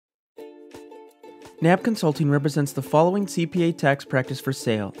Naab Consulting represents the following CPA tax practice for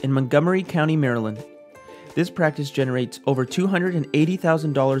sale in Montgomery County, Maryland. This practice generates over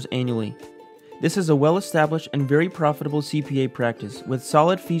 $280,000 annually. This is a well-established and very profitable CPA practice with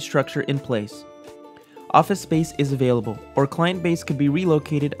solid fee structure in place. Office space is available, or client base could be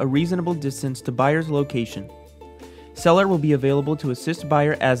relocated a reasonable distance to buyer's location. Seller will be available to assist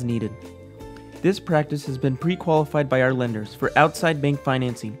buyer as needed. This practice has been pre-qualified by our lenders for outside bank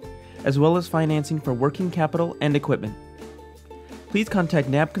financing, as well as financing for working capital and equipment. Please contact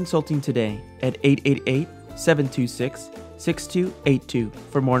Naab Consulting today at 888-726-6282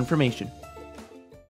 for more information.